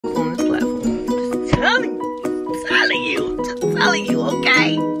I'm telling you,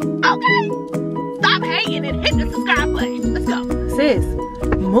 okay? Okay? Stop hating and hit the subscribe button. Let's go. Sis,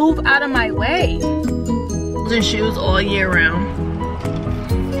 move out of my way. And shoes all year round.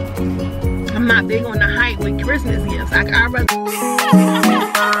 I'm not big on the hype with Christmas gifts. I'd rather.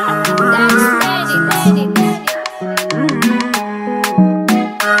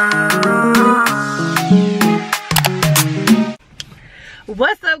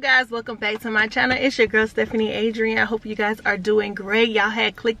 What's up, guys? Welcome back to my channel. It's your girl Steph'Ne Adrian. I hope you guys are doing great. Y'all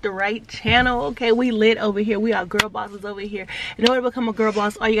had clicked the right channel. Okay, we lit over here. We are girl bosses over here. In order to become a girl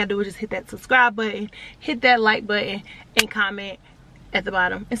boss, all you gotta do is just hit that subscribe button, hit that like button, and comment at the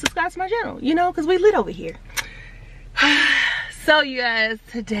bottom and subscribe to my channel, you know, because we lit over here. So you guys,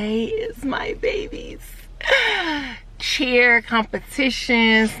 today is my baby's cheer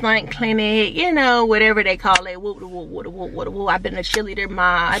competition, stunt clinic, you know, whatever they call it. I've been a cheerleader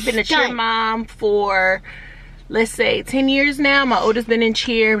mom. I've been a cheer mom for, let's say, 10 years now. My oldest been in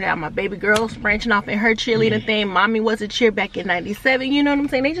cheer. Now my baby girl's branching off in her cheerleading thing. Mommy was a cheer back in '97. You know what I'm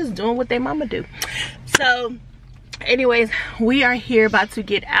saying? They just doing what they mama do. So anyways, we are here about to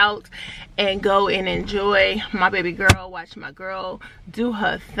get out and go and enjoy my baby girl, watch my girl do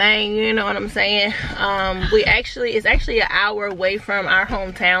her thing, you know what I'm saying? It's actually an hour away from our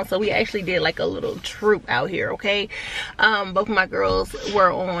hometown, so we actually did like a little troop out here, okay? Both of my girls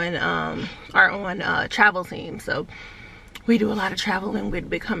were on travel team, so we do a lot of traveling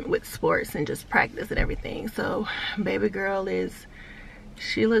with sports and just practice and everything. So baby girl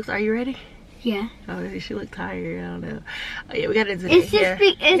are you ready? Yeah. Oh, she looked tired. I don't know. Oh, yeah, we gotta do it's that just, hair.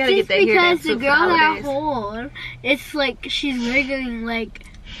 It's just because the girl that I hold, it's like she's wiggling like.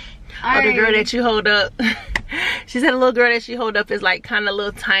 Oh, the girl that you hold up. She said the little girl that she hold up is like kind of a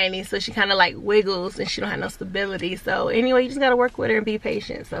little tiny, so she kind of like wiggles and she don't have no stability. So anyway, you just gotta work with her and be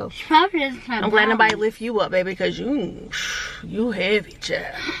patient. So she probably doesn't have. I'm glad nobody lift you up, baby, because you heavy,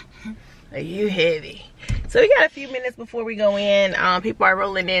 child. You heavy. So we got a few minutes before we go in. People are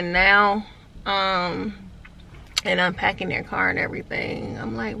rolling in now. And unpacking their car and everything.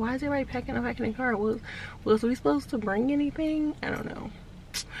 I'm like, why is everybody unpacking their car? Was we supposed to bring anything? I don't know.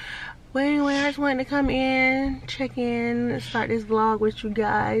 Well, anyway, I just wanted to come in, check in, and start this vlog with you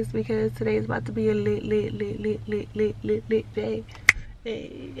guys because today is about to be a lit day.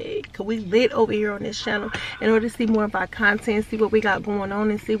 Hey, cause we lit over here on this channel. In order to see more of our content, see what we got going on,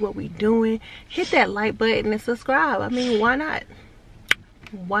 and see what we doing, hit that like button and subscribe. I mean, why not?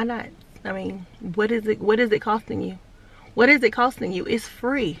 Why not? I mean, what is it costing you? What is it costing you? It's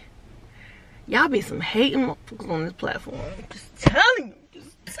free. Y'all be some hating motherfuckers on this platform. Just telling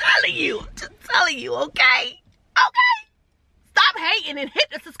you, okay? Okay? Stop hating and hit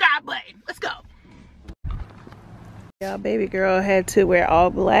the subscribe button. Let's go. Y'all, baby girl had to wear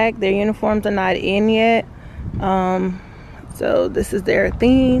all black. Their uniforms are not in yet. So this is their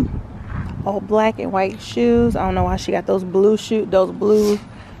theme. All black and white shoes. I don't know why she got those blue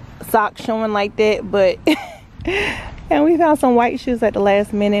socks showing like that, but and we found some white shoes at the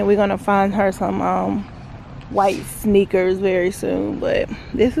last minute. We're gonna find her some white sneakers very soon, but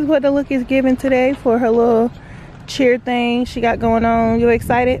this is what the look is giving today for her little cheer thing she got going on. You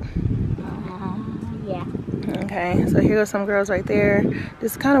excited? Yeah. Okay, so here are some girls right there.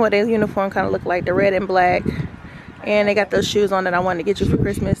 This is kind of what their uniform kind of look like, the red and black, and they got those shoes on that I wanted to get you for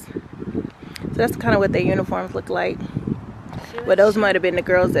Christmas. So that's kind of what their uniforms look like. But those might have been the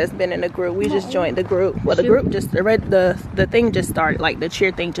girls that's been in the group. We just joined the group. Well, the group just the thing just started. Like the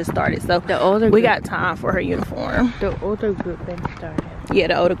cheer thing just started. So we got time for her uniform. The older group been started. Yeah,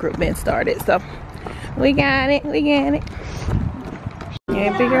 the older group been started. So we got it. We got it.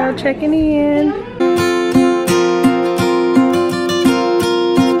 Yeah, big girl checking in.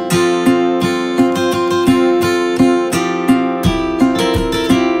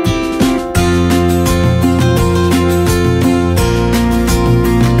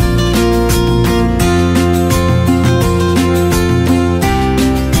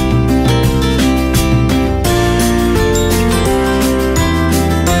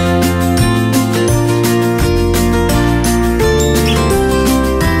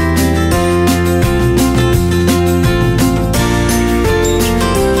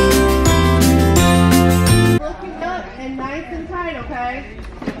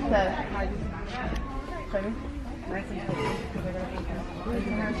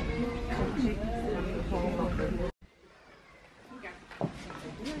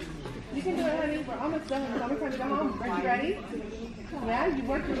 You can do it, honey. We're almost done. It's almost time to go home. Are you ready? Yeah, you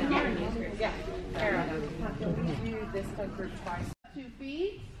worked really hard. Yeah. Do this group twice. 2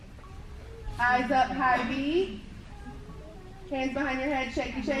 feet. Eyes up, high V. Hands behind your head,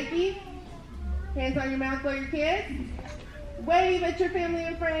 shaky, shaky. Hands on your mouth, blow your kiss. Wave at your family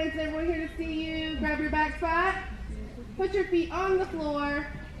and friends. Everyone here to see you. Grab your back spot. Put your feet on the floor.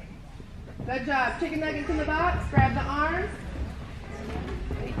 Good job. Chicken nuggets in the box. Grab the arms.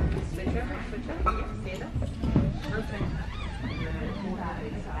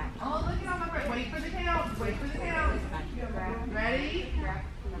 Oh, look at all my friends. Wait for the count. Wait for the count. Ready?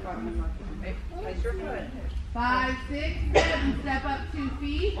 Place your foot. 5, 6, 7. Step up 2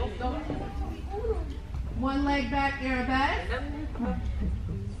 feet. One leg back, arabesque.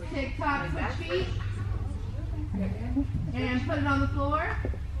 Tick-tock, switch feet. And put it on the floor.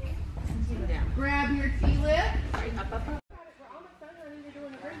 Grab your T-lip.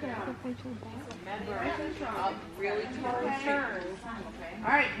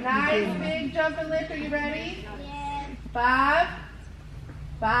 Alright, nice big jump and lift. Are you ready? Yeah. 5,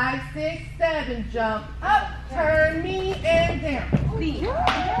 5, 6, 7. Jump up, turn, knee, and down. Okay,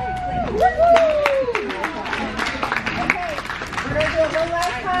 we're going to do it one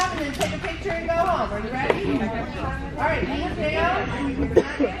last time and then take a picture and go home. Are you ready? Alright, knees down.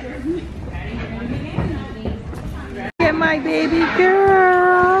 Get my baby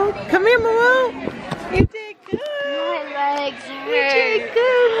girl. Come here, Moo. You did good. My legs hurt. You did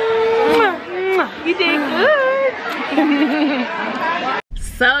good. You did good.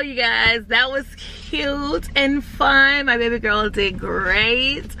 So you guys, that was cute and fun. My baby girl did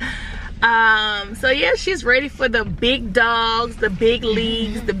great. So yeah, she's ready for the big dogs, the big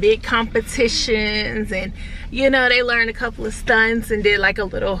leagues, the big competitions, and you know, they learned a couple of stunts and did like a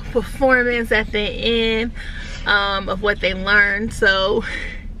little performance at the end of what they learned. So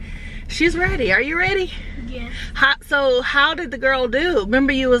she's ready. Are you ready? Yeah. How did the girl do?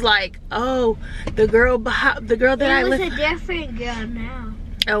 Remember, you was like, oh, the girl that I lived. It was a different girl now.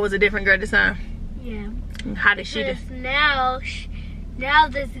 Oh, it was a different girl this time. Yeah. How did she do? Now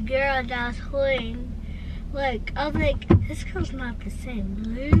this girl that I was holding, like, I was like, this girl's not the same.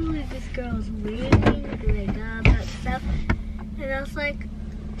 Literally, this girl's reading, like, all that stuff. And I was like,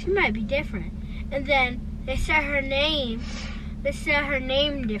 she might be different. And then they said her name. They said her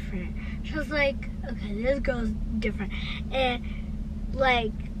name different. So I was like, okay, this girl's different. And,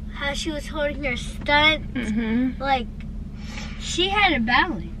 like, how she was holding her stunt, like, she had a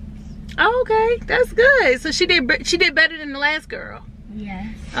balance. Oh, okay, that's good. So she did better than the last girl.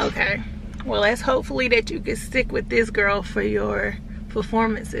 Yes. Okay. Well, let's hopefully that you can stick with this girl for your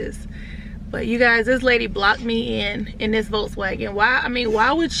performances. But you guys, this lady blocked me in this Volkswagen. Why? I mean,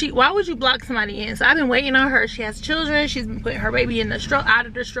 why would you block somebody in? So I've been waiting on her. She has children. She's been putting her baby in the out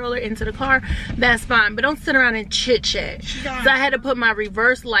of the stroller into the car. That's fine. But don't sit around and chit chat. So I had to put my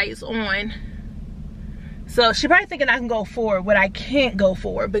reverse lights on. So she probably thinking I can go forward, but I can't go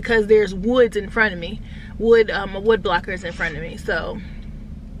forward because there's woods in front of me. Wood blockers in front of me. So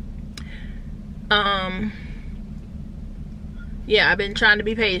yeah, I've been trying to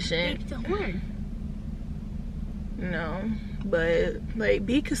be patient. Make the horn. No, but like,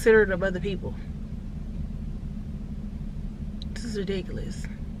 be considerate of other people. This is ridiculous.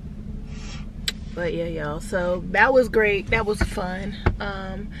 But yeah, y'all, so that was great. That was fun.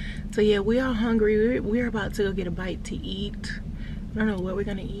 So yeah, we are hungry. We're about to go get a bite to eat. I don't know what we're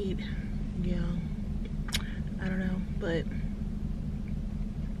gonna eat. Yeah, I don't know, but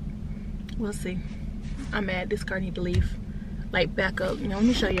we'll see. I'm mad. This car need to leave. Like, back up. You know, let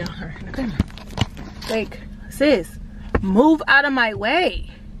me show y'all her. Okay. Like, sis, move out of my way.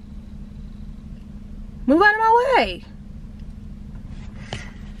 Move out of my way.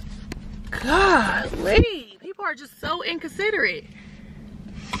 Golly, people are just so inconsiderate.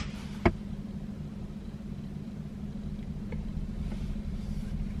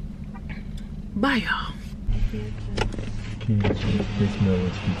 Bye, y'all.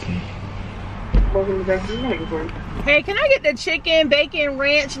 Hey, can I get the chicken bacon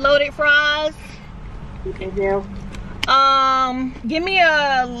ranch loaded fries? Yeah. Give me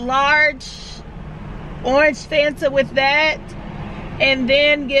a large orange Fanta with that, and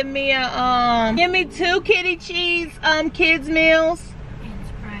then give me a give me 2 kitty cheese kids meals,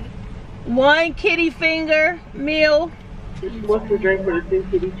 one kitty finger meal. What's the drink for the 2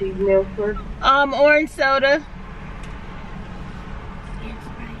 kitty cheese meals first? Orange soda.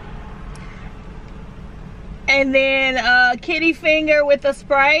 And then kitty finger with a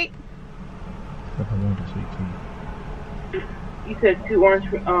Sprite. You said 2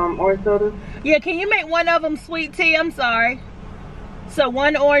 orange sodas? Yeah, can you make one of them sweet tea? I'm sorry. So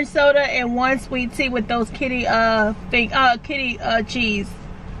 1 orange soda and 1 sweet tea with those kitty kitty cheese.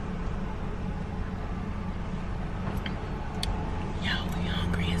 Yo, we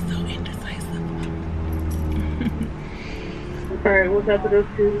hungry and so indecisive. Alright, what's after those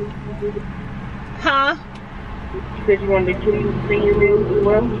 2? Huh? You said you wanted the two senior meals as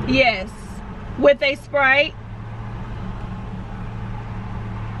well? Yes. With a Sprite.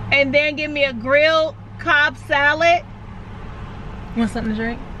 And then give me a grilled Cobb salad. Want something to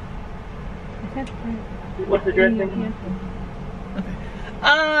drink? What's the dressing?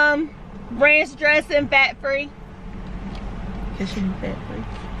 Okay. Ranch dressing, fat free. Cause she be fat free.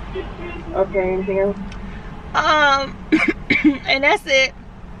 Okay, anything else? And that's it.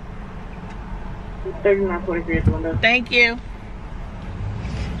 $39.43 at the window. Thank you.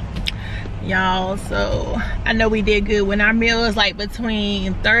 Y'all, so I know we did good. When our meal is like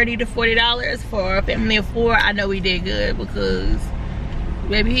between $30 to $40 for a family of 4, I know we did good because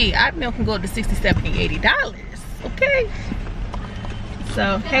baby, our meal can go to $60, $70, $80. Okay.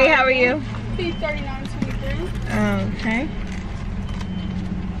 So, hey, how are you? $39.23. Okay.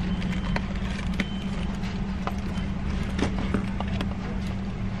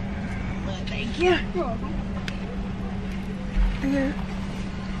 Well, thank you. You're welcome. Yeah.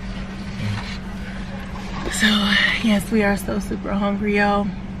 So, yes, we are so super hungry, y'all.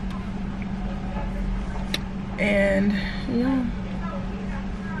 And, yeah.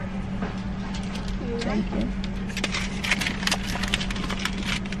 Thank you.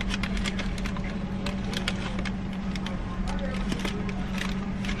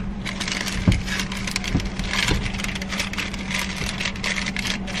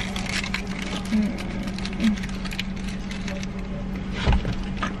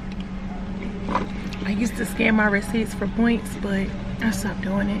 I used to scan my receipts for points, but I stopped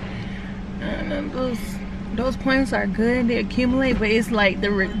doing it. And those points are good, they accumulate, but it's like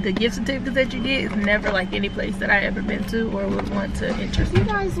the gift certificates that you get is never like any place that I ever been to or would want to interest You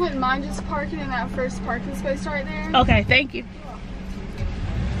guys wouldn't mind just parking in that first parking space right there? Okay, thank you.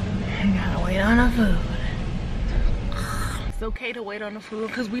 I gotta wait on the food. It's okay to wait on the food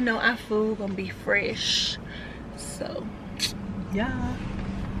because we know our food gonna be fresh. So, yeah.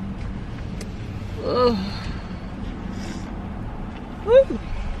 Ugh. Woo.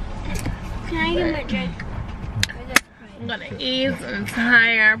 Can I get my drink? I'm gonna eat. I'm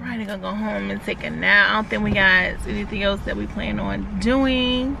tired. I'm probably gonna go home and take a nap. I don't think we got anything else that we plan on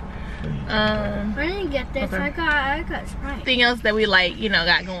doing. I didn't get this. Okay. I got Sprite. Anything else that we like, you know,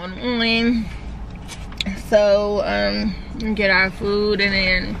 got going on. So get our food and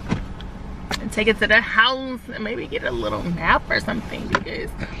then take it to the house and maybe get a little nap or something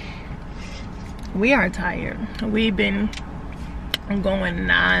because we are tired. We've been going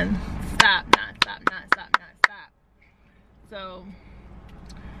non-stop. So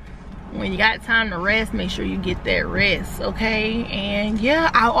when you got time to rest, make sure you get that rest, okay? And yeah,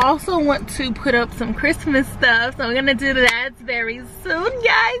 I also want to put up some Christmas stuff, so I'm gonna do that very soon,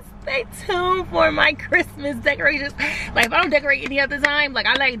 guys. Stay tuned for my Christmas decorations. Like, if I don't decorate any other time, like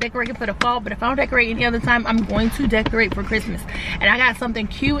I like decorating for the fall, but if I don't decorate any other time, I'm going to decorate for Christmas. And I got something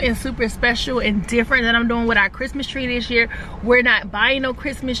cute and super special and different that I'm doing with our Christmas tree this year. We're not buying no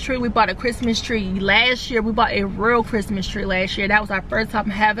Christmas tree. We bought a Christmas tree last year. We bought a real Christmas tree last year. That was our first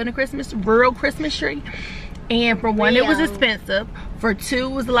time having a real Christmas tree. And for one, it was expensive. For two,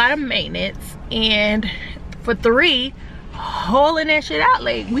 it was a lot of maintenance. And for three, hauling that shit out,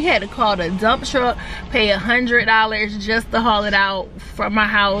 like we had to call the dump truck, pay $100 just to haul it out from my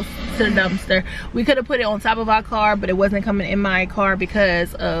house to the dumpster. We could have put it on top of our car, but it wasn't coming in my car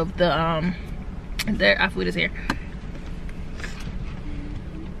because of the our food is here.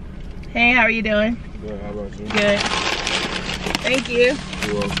 Hey, how are you doing? Good, how about you? Good. Thank you.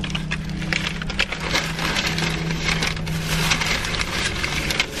 You're welcome.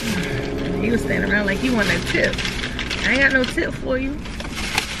 He was standing around like he wanted a tip. I ain't got no tip for you.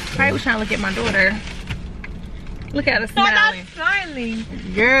 Probably was trying to look at my daughter. Look at her smiling. Smiling.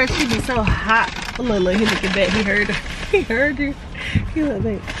 Girl, she be so hot. Oh, look, he look at that. He heard her. He heard you. He look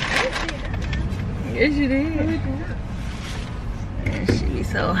back. Yes, you did. And she be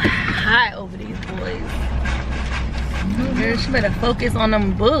so hot over these boys. Girl, she better focus on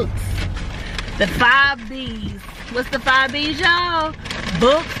them books. The 5 B's. What's the 5 B's, y'all?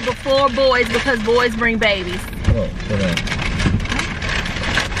 Books before boys because boys bring babies. Oh, shut up.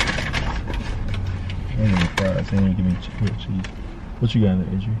 I ain't gonna fries. They ain't give me grilled cheese. What you got in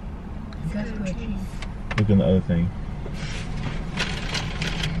there, Adri? That's grilled cheese. Look in the other thing.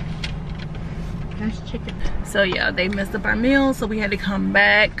 That's chicken. So yeah, they messed up our meal, so we had to come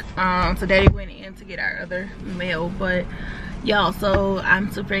back. So Daddy went in to get our other meal, but y'all, so I'm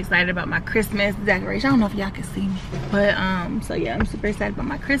super excited about my Christmas decoration. I don't know if y'all can see me, but so yeah, I'm super excited about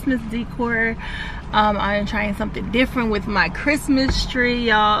my Christmas decor. I am trying something different with my Christmas tree,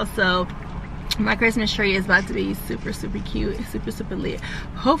 y'all. So My Christmas tree is about to be super cute, super lit.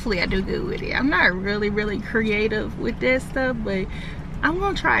 Hopefully I do good with it. I'm not really creative with this stuff, but I'm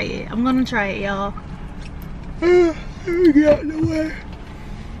gonna try it. I'm gonna try it, y'all. Let me get out of the way.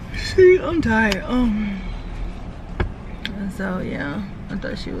 See, I'm tired. And so yeah, I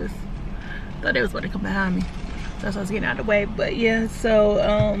thought they was about to come behind me. That's why I was getting out of the way. But yeah, so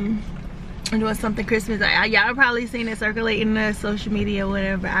I'm doing something Christmas. Y'all probably seen it circulating the social media,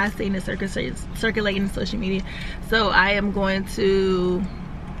 whatever. I seen it circulating the social media. So I am going to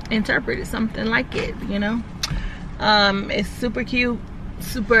interpret it something like it, you know. It's super cute,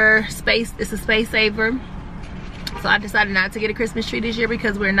 super space. It's a space saver. So I decided not to get a Christmas tree this year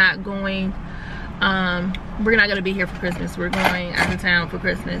because we're not going to be here for Christmas. We're going out of town for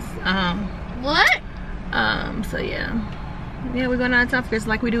Christmas. What? So yeah, we're going out of town for Christmas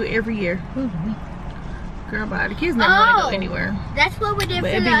like we do every year. Girl, bye. The kids never want to go anywhere. That's what we did but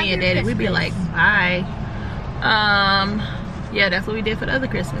for it'd the be other me and Daddy. Christmas. We'd be like, bye. Yeah, that's what we did for the other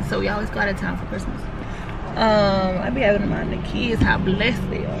Christmas. So we always go out of town for Christmas. I be having to mind the kids how blessed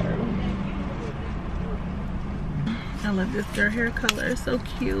they are. I love this girl hair color. It's so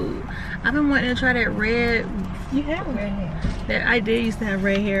cute. I've been wanting to try that red. You have red hair. I did used to have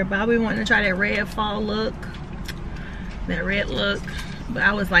red hair, but I've been wanting to try that red fall look. That red look. But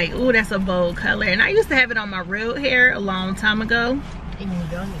I was like, ooh, that's a bold color. And I used to have it on my real hair a long time ago.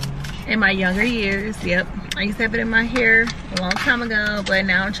 In my younger years, yep. I used to have it in my hair a long time ago, but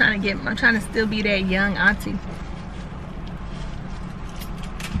now I'm trying to still be that young auntie.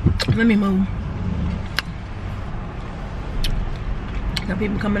 Let me move. Got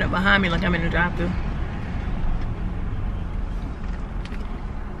people coming up behind me like I'm in the drive-thru.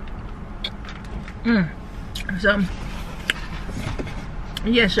 So,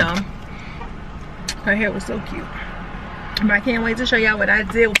 yes, y'all. Her hair was so cute. But I can't wait to show y'all what I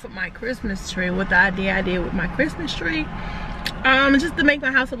did with my Christmas tree. What the idea I did with my Christmas tree. Just to make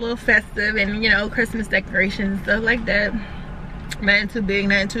my house a little festive and, you know, Christmas decorations and stuff like that. Nothing too big,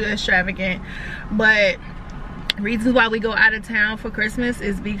 nothing too extravagant. But reasons why we go out of town for Christmas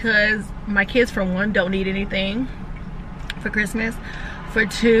is because my kids, for one, don't need anything for Christmas. For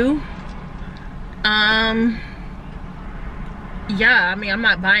two, yeah, I mean, I'm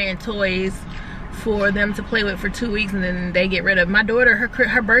not buying toys for them to play with for 2 weeks and then they get rid of. My daughter,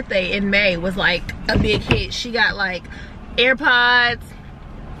 her birthday in May was like a big hit. She got like AirPods,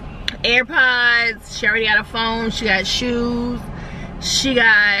 she already got a phone, she got shoes, she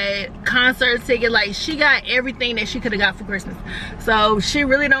got concert ticket, like she got everything that she could have got for Christmas. So she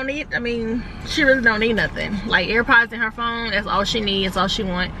really don't need, I mean, she really don't need nothing. Like AirPods and her phone, that's all she needs, that's all she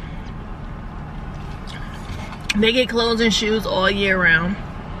wants. They get clothes and shoes all year round.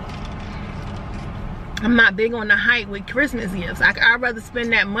 I'm not big on the hype with Christmas gifts. I'd rather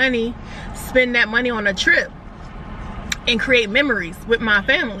spend that money on a trip and create memories with my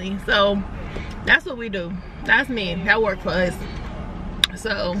family. So that's what we do. That's me. That worked for us.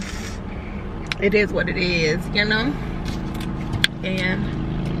 So it is what it is, you know. And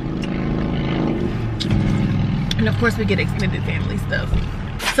of course we get extended family stuff.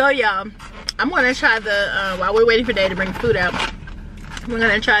 So y'all, I'm gonna try the while we're waiting for Dad to bring food out, we're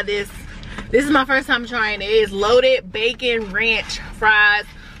gonna try this. This is my first time trying it. It is loaded bacon ranch fries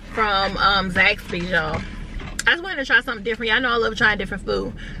from Zaxbys, y'all. I just wanted to try something different. Y'all know I love trying different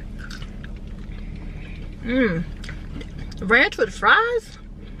food. Ranch with fries?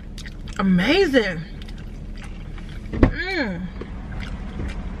 Amazing.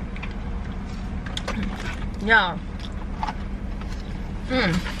 Y'all.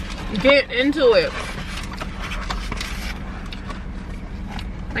 Get into it.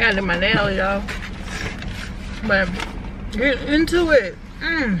 I gotta do my nails, y'all. But get into it.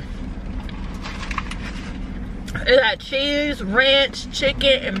 It got cheese, ranch,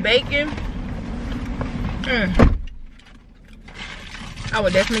 chicken, and bacon. I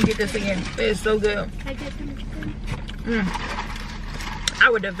would definitely get this again. It is so good. I get some chicken. I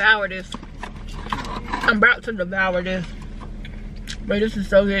would devour this. I'm about to devour this. But this is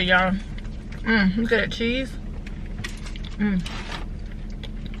so good, y'all. Look at that cheese.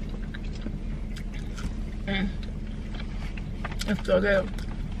 It's so good.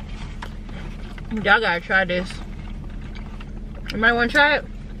 Y'all gotta try this. You might want to try it.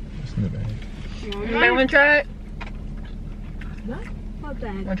 It's in the bag. You might want to try it. What? What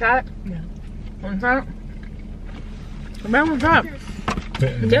bag? Want to try it? Yeah. Want to try it? You might want to try it.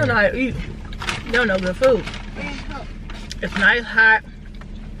 They don't know how to eat. They don't know good food. It's nice, hot,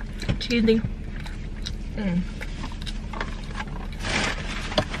 cheesy. I'm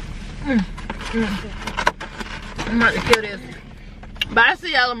about to kill this. But I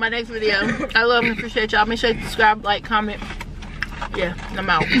see y'all in my next video. I love and appreciate y'all. Make sure you subscribe, like, comment. Yeah, I'm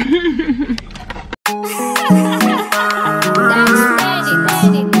out.